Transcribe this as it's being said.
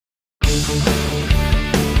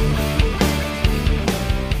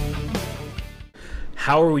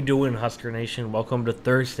How are we doing, Husker Nation? Welcome to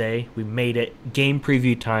Thursday. We made it. Game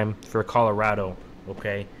preview time for Colorado.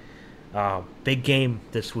 Okay, big game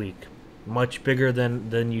this week. Much bigger than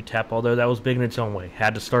UTEP, although that was big in its own way.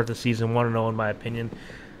 Had to start the season 1-0 in my opinion.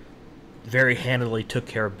 Very handily took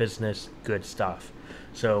care of business. Good stuff.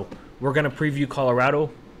 So we're going to preview Colorado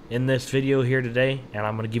in this video here today, and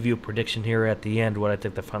I'm going to give you a prediction here at the end what I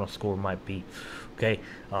think the final score might be. Okay,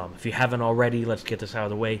 if you haven't already, let's get this out of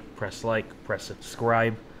the way. Press like, press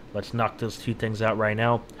subscribe. Let's knock those two things out right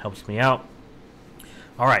now. Helps me out.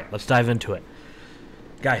 All right, let's dive into it.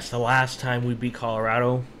 Guys, the last time we beat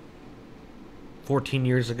Colorado, 14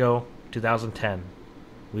 years ago, 2010.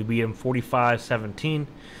 We beat them 45-17.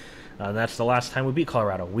 That's the last time we beat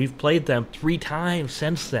Colorado. We've played them 3 times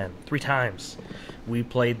since then. 3 times. We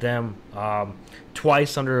played them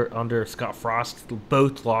twice under Scott Frost.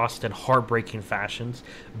 Both lost in heartbreaking fashions.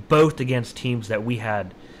 Both against teams that we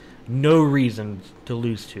had no reason to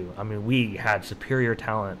lose to. I mean, we had superior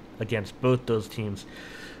talent against both those teams.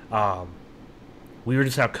 We were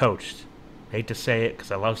just outcoached. Hate to say it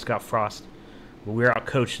because I love Scott Frost. But we were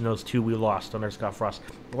outcoached in those 2 we lost under Scott Frost.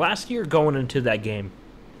 Last year going into that game,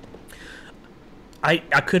 I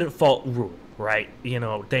couldn't fault Rule, right? You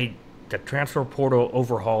know, the transfer portal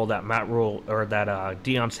overhaul that Matt Rule or that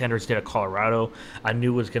Deion Sanders did at Colorado, I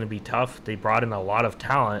knew was going to be tough. They brought in a lot of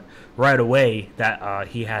talent right away that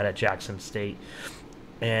he had at Jackson State.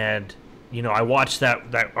 And, you know, I watched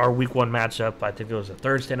that our week 1 matchup. I think it was a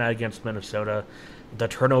Thursday night against Minnesota. The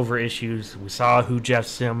turnover issues. We saw who Jeff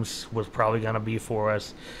Sims was probably going to be for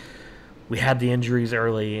us. We had the injuries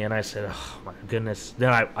early, and I said, oh, my goodness.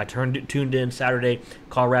 Then I tuned in Saturday,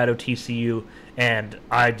 Colorado, TCU, and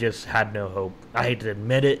I just had no hope. I hate to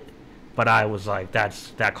admit it, but I was like,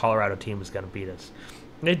 that Colorado team is going to beat us.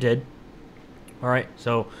 And they did. All right,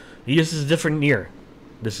 so this is a different year.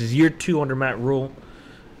 This is year 2 under Matt Rule.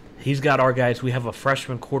 He's got our guys. We have a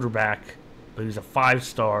freshman quarterback, but he's a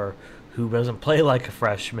 5-star who doesn't play like a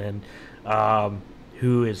freshman.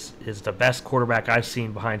 Who is the best quarterback I've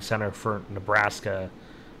seen behind center for Nebraska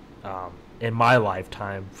in my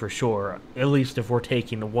lifetime, for sure. At least if we're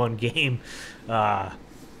taking the one game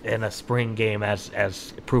in a spring game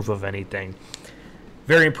as proof of anything.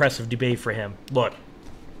 Very impressive debate for him. Look,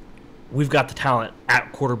 we've got the talent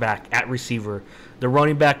at quarterback, at receiver. The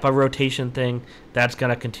running back by rotation thing, that's going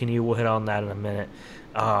to continue. We'll hit on that in a minute.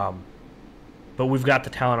 But we've got the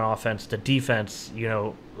talent on offense. The defense, you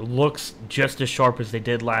know, looks just as sharp as they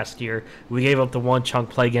did last year. We gave up the 1 chunk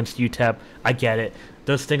play against UTEP. I get it.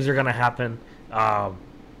 Those things are going to happen.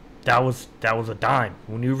 That was a dime.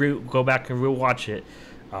 When you go back and rewatch it,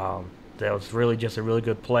 that was really just a really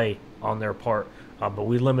good play on their part. But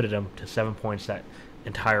we limited them to 7 points that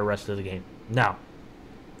entire rest of the game. Now,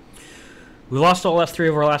 we lost all last 3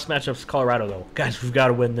 of our last matchups to Colorado, though. Guys, we've got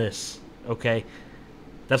to win this, okay?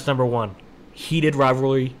 That's number 1. Heated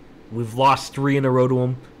rivalry. We've lost 3 in a row to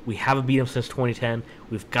them. We haven't beat them since 2010.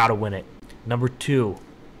 We've got to win it. Number 2,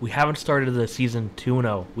 we haven't started the season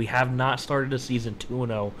 2-0. We have not started the season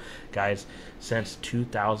 2-0, guys, since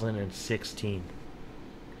 2016.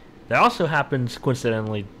 That also happens,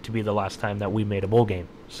 coincidentally, to be the last time that we made a bowl game.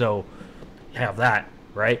 So, you have that,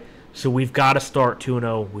 right? So we've got to start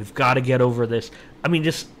 2-0. We've got to get over this. I mean,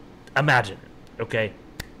 just imagine it, okay?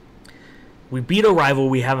 We beat a rival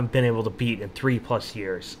we haven't been able to beat in 3+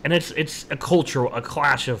 years. And it's a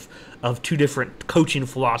clash of 2 different coaching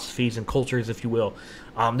philosophies and cultures, if you will.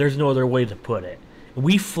 There's no other way to put it.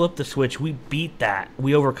 We flipped the switch. We beat that.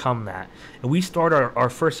 We overcome that. And we start our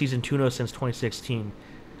first season 2-0 since 2016.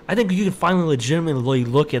 I think you can finally legitimately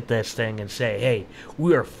look at this thing and say, hey,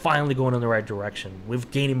 we are finally going in the right direction.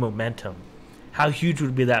 We've gaining momentum. How huge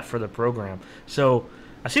would be that for the program? So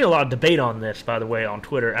I see a lot of debate on this, by the way, on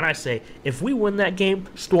Twitter, and I say, if we win that game,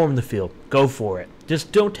 storm the field. Go for it.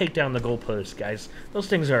 Just don't take down the goalposts, guys. Those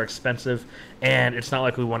things are expensive, and it's not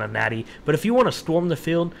like we want a natty. But if you want to storm the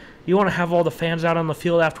field, you want to have all the fans out on the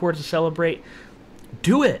field afterwards to celebrate,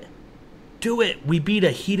 do it. Do it. We beat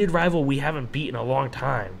a heated rival we haven't beat in a long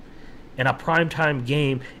time. In a primetime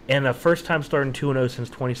game, and the first time starting 2-0 since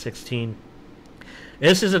 2016.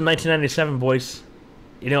 This isn't 1997, boys.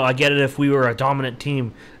 You know, I get it. If we were a dominant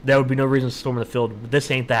team, there would be no reason to storm the field. But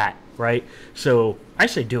this ain't that, right? So I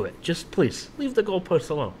say do it. Just please leave the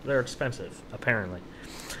goalposts alone. They're expensive, apparently.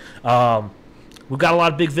 We've got a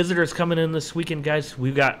lot of big visitors coming in this weekend, guys.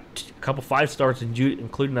 We've got a couple 5-stars,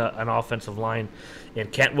 including an offensive line in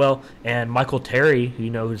Cantwell, and Michael Terry, you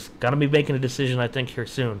know, who's going to be making a decision, I think, here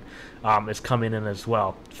soon, is coming in as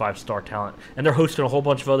well, 5-star talent. And they're hosting a whole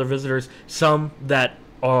bunch of other visitors, some that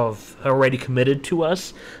of already committed to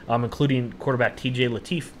us, including quarterback TJ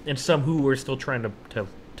Latif and some who we're still trying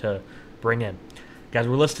to bring in. Guys,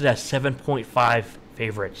 we're listed as 7.5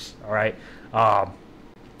 favorites. All right.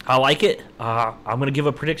 I like it. I'm going to give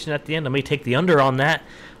a prediction at the end. I may take the under on that,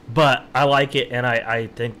 but I like it, and I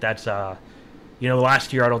think that's,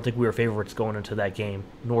 last year I don't think we were favorites going into that game,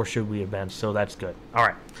 nor should we have been, so that's good. All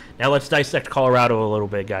right, now let's dissect Colorado a little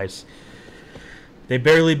bit, guys. They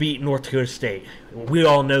barely beat North Dakota State. We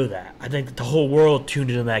all know that. I think that the whole world tuned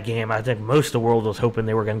into that game. I think most of the world was hoping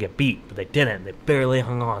they were going to get beat, but they didn't. They barely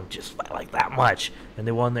hung on, just like that much, and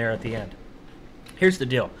they won there at the end. Here's the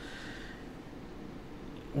deal.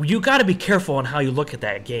 You got to be careful on how you look at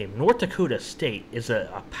that game. North Dakota State is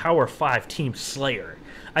a Power 5 team slayer.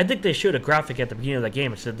 I think they showed a graphic at the beginning of the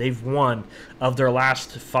game and said they've won of their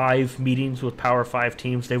last 5 meetings with Power 5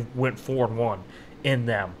 teams. They went 4-1 in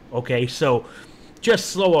them. Okay, so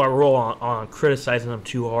just slow our roll on criticizing them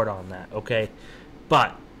too hard on that. Okay,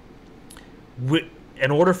 but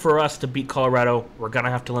in order for us to beat Colorado, we're going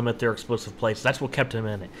to have to limit their explosive plays. That's what kept them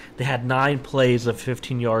in it. They had 9 plays of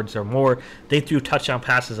 15 yards or more. They threw touchdown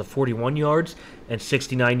passes of 41 yards and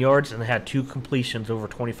 69 yards, and they had 2 completions over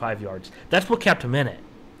 25 yards. That's what kept them in it.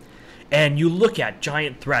 And you look at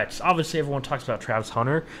giant threats. Obviously, everyone talks about Travis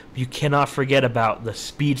Hunter, but you cannot forget about the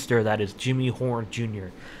speedster that is Jimmy Horn Jr.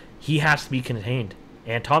 He has to be contained.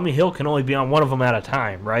 And Tommy Hill can only be on one of them at a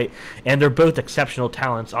time, right? And they're both exceptional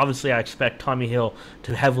talents. Obviously, I expect Tommy Hill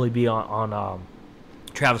to heavily be on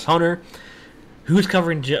Travis Hunter. Who's fast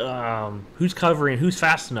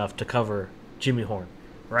enough to cover Jimmy Horn,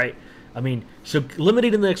 right? I mean, so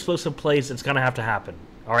limiting the explosive plays, it's going to have to happen.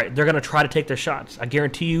 All right, they're going to try to take their shots. I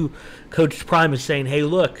guarantee you, Coach Prime is saying, hey,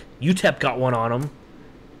 look, UTEP got one on them.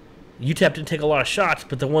 UTEP didn't take a lot of shots,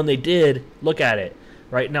 but the one they did, look at it.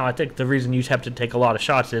 Right now, I think the reason UTEP didn't take a lot of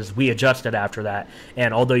shots is we adjusted after that.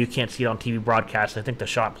 And although you can't see it on TV broadcast, I think the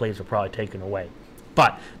shot plays are probably taken away.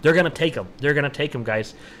 But they're going to take them. They're going to take them,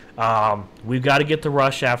 guys. We've got to get the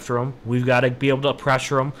rush after them. We've got to be able to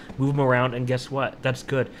pressure them, move them around, and guess what? That's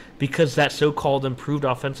good. Because that so-called improved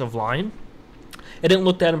offensive line, it didn't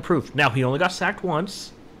look that improved. Now, he only got sacked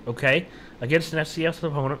once, okay, against an FCS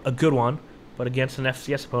opponent, a good one, but against an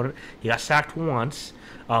FCS opponent, he got sacked once.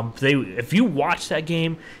 If you watch that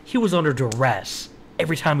game, he was under duress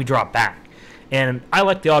every time he dropped back. And I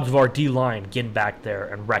like the odds of our D-line getting back there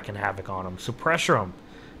and wrecking havoc on him. So pressure him.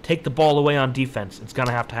 Take the ball away on defense. It's going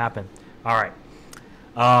to have to happen. All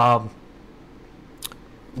right.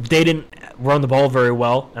 They didn't run the ball very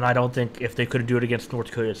well, and I don't think if they could do it against North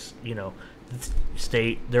Dakota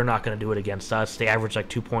State, they're not going to do it against us. They average like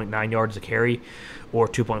 2.9 yards a carry or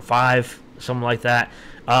 2.5, something like that.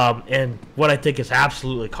 And what I think is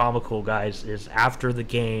absolutely comical, guys, is after the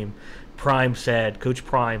game, Coach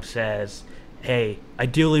Prime says, hey,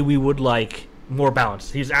 ideally we would like more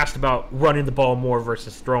balance. He's asked about running the ball more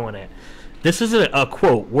versus throwing it. This is a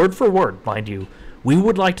quote, word for word, mind you. We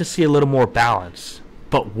would like to see a little more balance.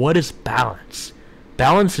 But what is balance?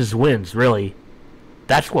 Balance is wins, really.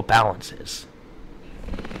 That's what balance is.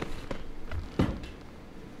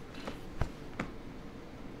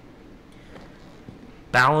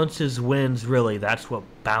 Balance is wins, really. That's what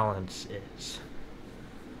balance is.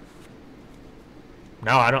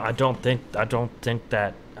 No, I don't think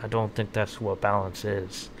that's what balance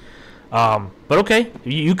is. But okay,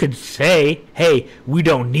 you could say, hey, we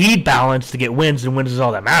don't need balance to get wins, and wins is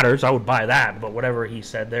all that matters. I would buy that, but whatever he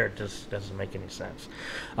said there just doesn't make any sense.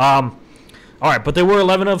 All right, but they were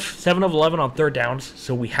 7 of 11 on third downs,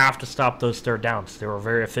 so we have to stop those third downs. They were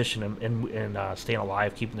very efficient in staying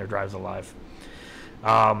alive, keeping their drives alive.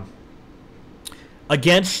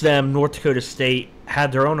 Against them, North Dakota State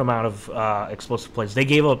had their own amount of explosive plays. They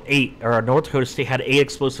gave up 8, or North Dakota State had 8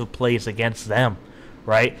 explosive plays against them,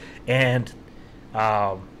 right? And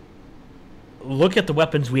look at the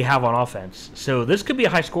weapons we have on offense. So this could be a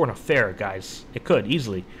high-scoring affair, guys. It could,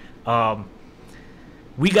 easily.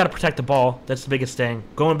 We got to protect the ball. That's the biggest thing.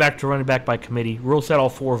 Going back to running back by committee. Rule said all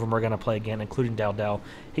 4 of them are going to play again, including Dowdell.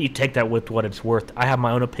 Hey, you take that with what it's worth. I have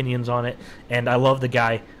my own opinions on it, and I love the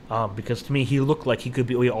guy because to me he looked like he could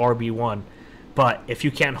be RB1. But if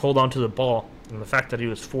you can't hold on to the ball, and the fact that he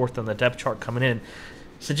was 4th on the depth chart coming in,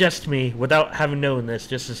 suggests to me, without having known this,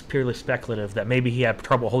 just as purely speculative, that maybe he had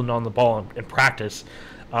trouble holding on the ball in practice,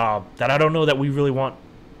 that I don't know that we really want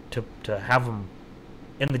to have him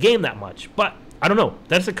in the game that much. But I don't know.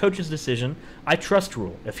 That's the coach's decision. I trust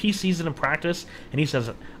Rule. If he sees it in practice and he says,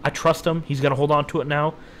 I trust him, he's going to hold on to it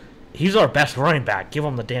now, he's our best running back. Give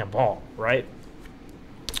him the damn ball, right?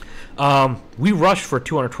 We rushed for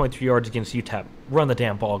 223 yards against UTEP. Run the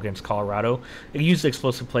damn ball against Colorado. Use the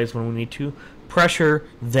explosive plays when we need to. pressure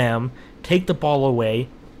them, take the ball away,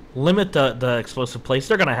 limit the explosive plays.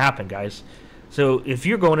 They're going to happen, guys. So if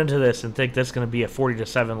you're going into this and think that's going to be a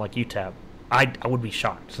 40-7 like UTEP, I would be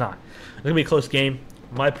shocked. It's not. It's going to be a close game.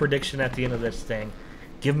 My prediction at the end of this thing,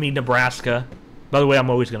 give me Nebraska. By the way, I'm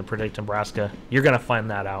always going to predict Nebraska. You're going to find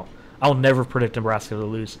that out. I'll never predict Nebraska to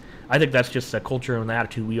lose. I think that's just a culture and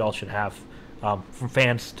attitude we all should have, from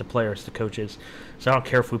fans to players to coaches. So I don't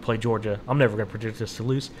care if we play Georgia. I'm never going to predict this to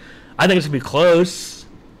lose. I think it's going to be close,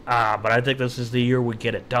 but I think this is the year we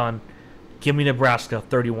get it done. Give me Nebraska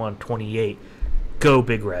 31-28. Go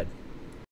Big Red.